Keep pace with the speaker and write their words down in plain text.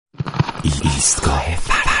ایستگاه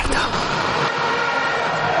فردا.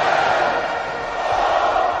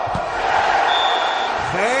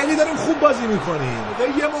 خیلی داریم خوب بازی میکنیم.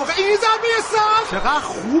 یه موقع این ضربه سر چقدر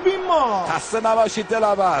خوبیم ما. خسته نباشید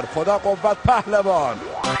دلاور. خدا قوت پهلوان.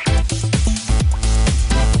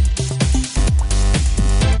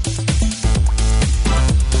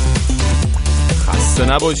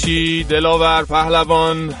 خسته نباشی دلاور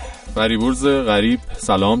پهلوان. فریبرز غریب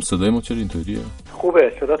سلام. صدای ما چرا اینطوریه؟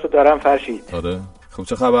 خوبه، صدا تو دارم فرشید. آره خب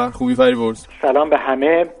چه خبر؟ خوبی فریبرز؟ سلام به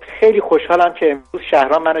همه. خیلی خوشحالم که امروز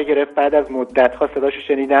شهرام منو گرفت. بعد از مدت‌ها صداشو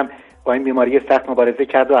شنیدم، با این بیماری سخت مبارزه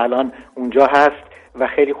کرد و الان اونجا هست و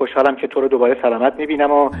خیلی خوشحالم که تو رو دوباره سلامت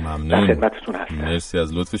می‌بینم و در خدمتتون هستم. مرسی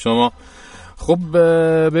از لطف شما. خب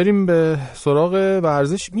بریم به سراغ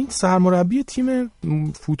ورزش. این سرمربی تیم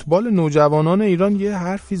فوتبال نوجوانان ایران یه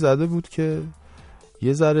حرفی زده بود که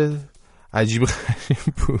یه ذره عجیب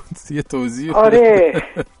غریب بود. یه توضیح.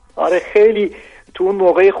 آره خیلی تو اون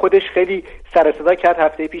موقع خودش خیلی سر صدا کرد.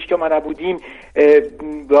 هفته پیش که ما نبودیم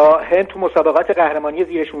با هند تو مسابقات قهرمانی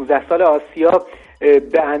زیر 16 سال آسیا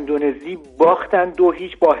به اندونزی باختن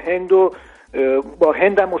 2-0 با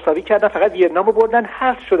هند هم مساوی کردن. فقط ویتنامو بردن،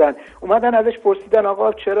 حذف شدن. اومدن ازش پرسیدن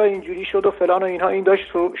آقا چرا اینجوری شد و فلان و اینها. این داشت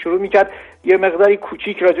شروع میکرد یه مقداری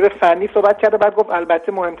کوچیک راجع به فنی صحبت کرد و بعد گفت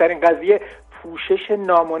البته مهمترین قضیه پوشش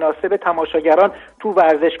نامناسب تماشاگران تو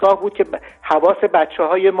ورزشگاه بود که حواس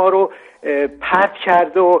بچه‌های ما رو پرت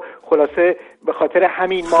کرده و خلاصه به خاطر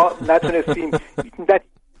همین ما نتونستیم.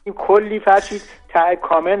 این کلی فرشید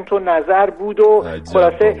کامنت و نظر بود و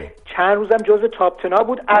خلاصه چند روزم جزو تاپ 10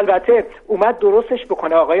 بود. البته اومد درستش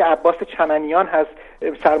بکنه. آقای عباس چمنیان هست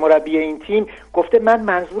سرمربی این تیم، گفته من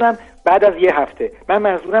منظورم بعد از یه هفته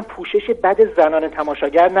منظورم پوشش بد زنان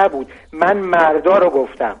تماشاگر نبود، من مردا رو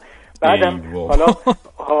گفتم. بعدم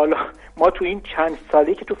حالا ما تو این چند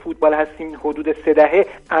سالی که تو فوتبال هستیم حدود 3 دهه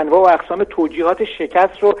انواع و اقسام توجیهات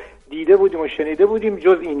شکست رو دیده بودیم و شنیده بودیم،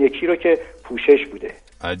 جز این یکی رو که پوشش بوده.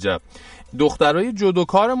 عجب. دخترای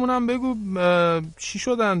جودوکارمون هم بگو چی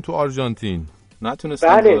شدن تو آرژانتین؟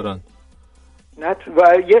 نتونستن بذارن.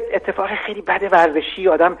 و یه اتفاق خیلی بد ورزشی،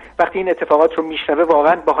 آدم وقتی این اتفاقات رو میشنوه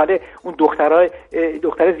واقعا به حال اون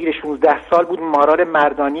دختر زیر 16 سال بود، مارال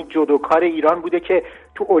مردانی جودوکار ایران بوده که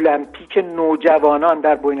تو المپیک نوجوانان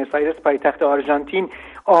در بوئنوس آیرس پایتخت آرژانتین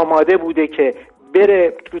آماده بوده که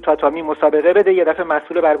بره تو تاتامی مسابقه بده. یه دفعه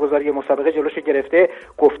مسئول برگزاری مسابقه جلوشو گرفته،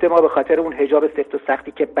 گفته ما به خاطر اون حجاب سفت و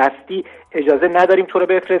سختی که بستی اجازه نداریم تو رو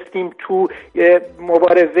بفرستیم تو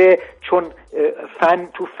مبارزه، چون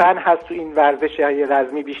فن هست تو این ورزش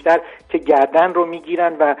رزمی بیشتر که گردن رو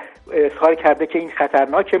میگیرن و اظهار کرده که این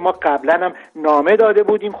خطرناکه. ما قبلا هم نامه داده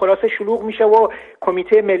بودیم. خلاصه شلوغ میشه و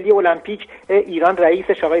کمیته ملی المپیک ایران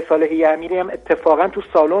رئیسش آقای صالحی امیری هم اتفاقا تو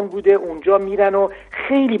سالن بوده، اونجا میرن و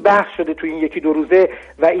خیلی بحث شده تو این 1-2 روزه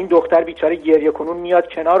و این دختر بیچاره گریه کنون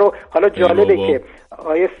میاد کنار. و حالا جالبه که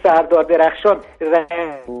آقای سردار درخشان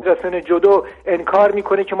فدراسیون جودو انکار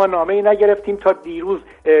میکنه که ما نامه‌ای نگرفتیم. تا دیروز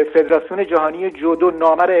فدراسیون جهانی جودو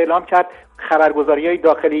نامه رو اعلام کرد، خبرگزاری‌های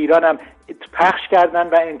داخل ایران هم پخش کردن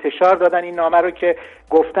و انتشار دادن این نامه رو که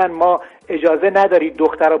گفتن ما اجازه ندارید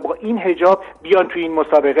دختر رو با این حجاب بیان تو این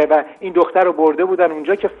مسابقه و این دختر رو برده بودن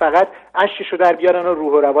اونجا که فقط اشکشو در بیارن و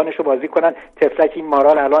روح و روانشو بازی کنن. تفلک این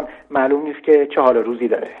مارال الان معلوم نیست که چه حال روزی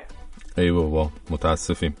داره. ای بابا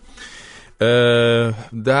متاسفیم.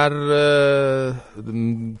 در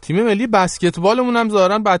تیم ملی بسکتبالمون هم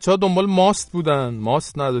ظاهراً بچه‌ها دنبال ماست بودن،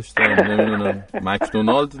 ماست نداشتن. نمیدونم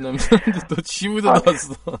مکدونالد، نمیدونم تو چی بوده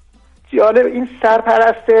داستان. جالب این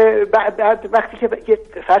سرپرست بعد وقتی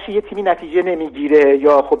که یه تیمی نتیجه نمیگیره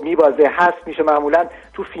یا خب میبازه حذف میشه، معمولا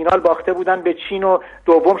تو فینال باخته بودن به چین و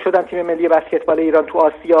دوم شدن تیم ملی بسکتبال ایران تو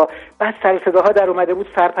آسیا. بعد سر صداها در اومده بود،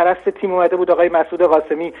 سرپرست تیم اومده بود آقای مسعود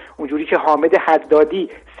قاسمی، اونجوری که حامد حدادی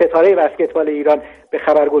ستاره بسکتبال ایران به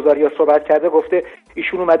خبرگزاری‌ها صحبت کرده، گفته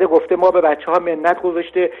ایشون اومده گفته ما به بچه‌ها منت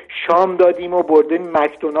گذاشته، شام دادیم و بردیم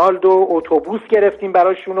مکدونالد و اتوبوس گرفتیم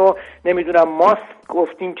براشون و نمیدونم ماست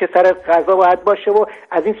گفتیم که سر غذا باید باشه و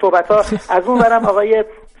از این صحبت‌ها. از اون برم آقای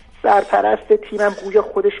سرپرست تیمم گویا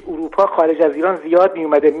خودش اروپا خارج از ایران زیاد می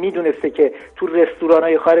اومده، میدونسته که تو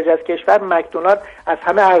رستوران‌های خارج از کشور مکدونالد از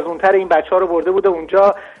همه ارزان‌تر این بچه‌ها رو برده بوده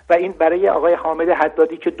اونجا و این برای آقای حامد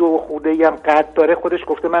حدادی که 2 خورده‌ای هم قد داره، خودش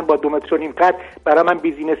گفته من با 2 متر و نیم قد برای من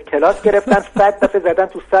بیزینس کلاس گرفتن، 100 دفعه زدن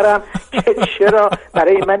تو سرم که چرا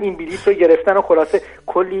برای من این بلیط رو گرفتن و خلاصه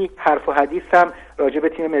کلی حرف و حدیث هم راجع به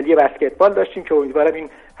تیم ملی بسکتبال داشتیم که امیدوارم این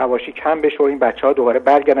حواشی کم بشه و این بچه‌ها دوباره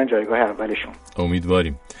برگردن جایگاه اولشون.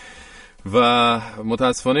 امیدواریم. و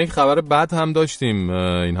متاسفانه یک خبر بد هم داشتیم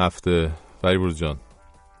این هفته فریبرز جان.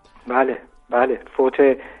 بله فوت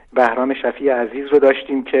بهرام شفیع عزیز رو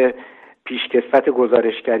داشتیم که پیشکسوت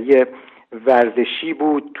گزارشگری ورزشی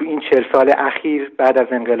بود. تو این 40 سال اخیر بعد از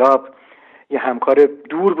انقلاب یه همکار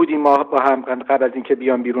دور بودیم ما با هم قبل از اینکه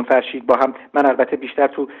بیام بیرون. فرشید با هم، من البته بیشتر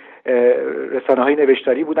تو رسانه‌های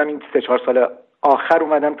نوشتاری بودم، این 3-4 سال آخر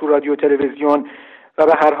اومدم تو رادیو تلویزیون و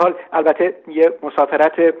به هر حال البته یه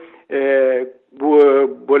مسافرت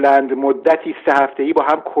بلند مدتی 3 هفته‌ای با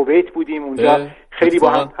هم کویت بودیم اونجا. خیلی با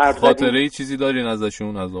هم حرف زدیم. خاطره چیزی دارین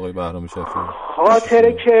ازشون، از آقای بهرام شفیعی؟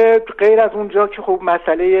 خاطره که غیر از اونجا که خب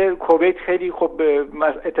مسئله کویت خیلی خب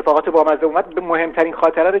اتفاقات بامزه اومد، به مهمترین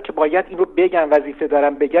خاطره رو که باید این رو بگم، وظیفه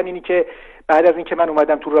دارم بگم، اینی که بعد از اینکه من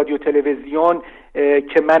اومدم تو رادیو تلویزیون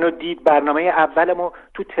که منو دید، برنامه اولمو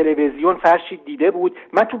تو تلویزیون فرشید دیده بود.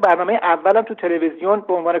 من تو برنامه اولم تو تلویزیون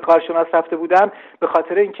به عنوان کارشناس رفته بودم، به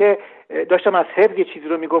خاطر اینکه داشتم از حفظ یه چیزی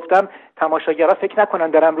رو میگفتم، تماشاگرها فکر نکنن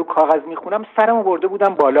دارم رو کاغذ میخونم، سرمو برده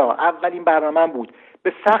بودم بالا. اولین برنامه‌ام بود،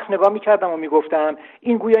 به سقف نگاه میکردم و میگفتم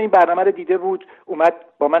این گویا این برنامه رو دیده بود، اومد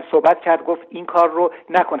با من صحبت کرد، گفت این کار رو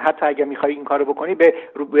نکن، حتی اگه میخوای این کار رو بکنی به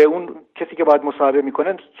اون کسی که باید مصاحبه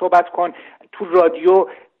میکنه صحبت کن. تو رادیو،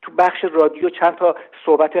 تو بخش رادیو چند تا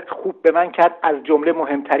صحبت خوب به من کرد، از جمله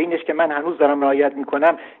مهمترینش که من هنوز دارم رعایت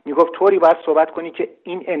میکنم، میگفت طوری باید صحبت کنی که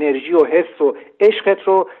این انرژی و حس و عشقت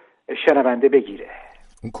رو شنونده بگیره.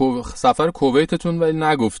 سفر کویتتون ولی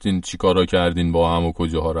نگفتین چی کارا کردین با هم و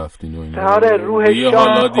کجاها رفتین و اینا. آره روحش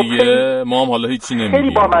حالا دیگه ما هم حالا هیچی نمیگیم.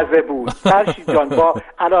 خیلی بامزه بود فرشید جان، با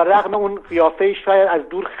علیرغم اون قیافه شاید از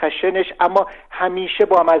دور خشنش، اما همیشه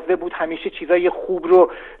بامزه بود، همیشه چیزای خوب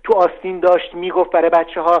رو تو آستین داشت میگفت برای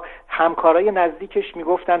بچه‌ها. همکارای نزدیکش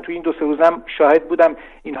میگفتن، تو این 2-3 روزم شاهد بودم،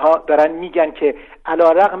 اینها دارن میگن که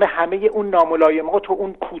علیرغم همه اون ناملایمات و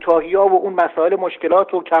اون کوتاهی‌ها و اون مسائل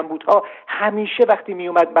مشکلات و کمبودها، همیشه وقتی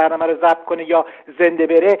میومد برنامه رو ضبط کنه یا زنده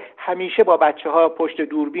بره، همیشه با بچه‌ها پشت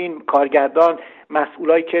دوربین، کارگردان،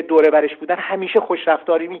 مسئولایی که دوره برش بودن، همیشه خوش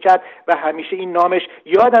رفتاری میکرد و همیشه این نامش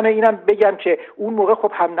یادمه. اینم بگم که اون موقع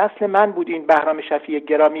خب هم نسل من بود این بهرام شفیعی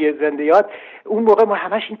گرامی زنده یاد. اون موقع ما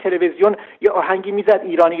همش این تلویزیون یه آهنگی میزد،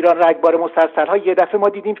 ایران ایران رگبار مسلسل‌ها. یه دفعه ما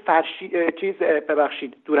دیدیم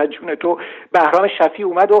دور از جون تو، بهرام شفیعی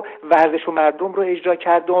اومد و ورزش و مردم رو اجرا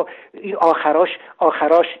کرد و این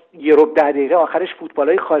آخراش یه ربع 10 دقیقه آخرش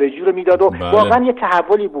فوتبالای خارجی رو میداد و واقعا یه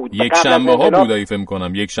تحولی بود. یک شنبه ها بود فکر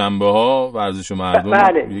می‌کنم، یک شنبه ها ورزش و مردم.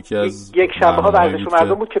 بله. یکی از یک شنبه ها ورزش و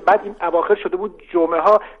مردم بود که بعد این اواخر شده بود جمعه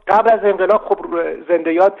ها. قبل از انقلاب خب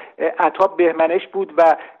زنده یاد عطاب بهمنش بود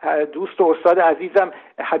و دوست و استاد عزیزم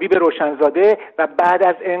حبیب روشنزاده، و بعد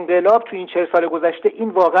از انقلاب تو این 40 سال گذشته این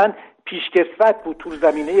واقعا پیشکسوت بود تو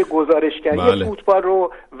زمینه گزارشگری فوتبال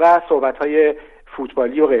رو و صحبت‌های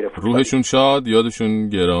فوتبالی و غیر فوتبالی. روحشون شاد، یادشون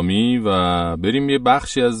گرامی. و بریم یه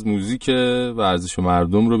بخشی از موزیک ورزش و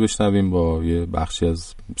مردم رو بشنویم با یه بخشی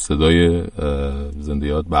از صدای زنده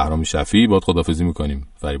یاد بهرام شفیعی. باید خداحافظی میکنیم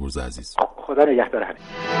فریبرز عزیز. خدا نگهدار همه.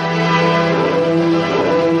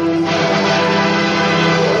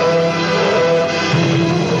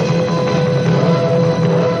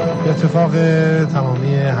 اتفاق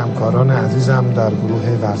تمامی همکاران عزیزم در گروه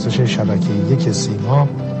ورزش شبکه 1 سیما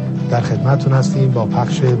در خدمتتون هستیم با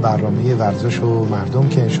پخش برنامه ورزش و مردم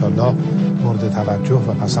که انشالله مورد توجه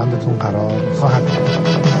و پسندتون قرار خواهد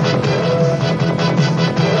گرفت.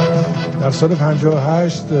 در سال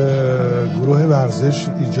 58 گروه ورزش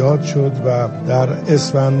ایجاد شد و در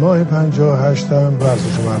اسفند ماه 58 هم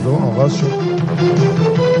ورزش و مردم آغاز شد.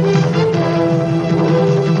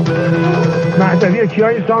 مهدوی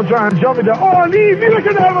کیای سانتر رو انجام میده، عالی، میره که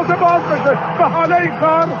دروازه باز بشه و حالا این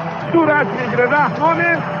کار صورت میگیره. رحمان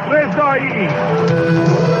رضایی.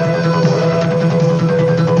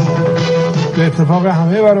 به اتفاق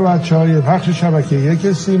همه برای بچه‌های پخش شبکه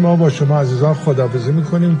 1 سیما با شما عزیزان خداحافظی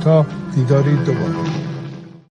میکنیم تا دیداری دوباره.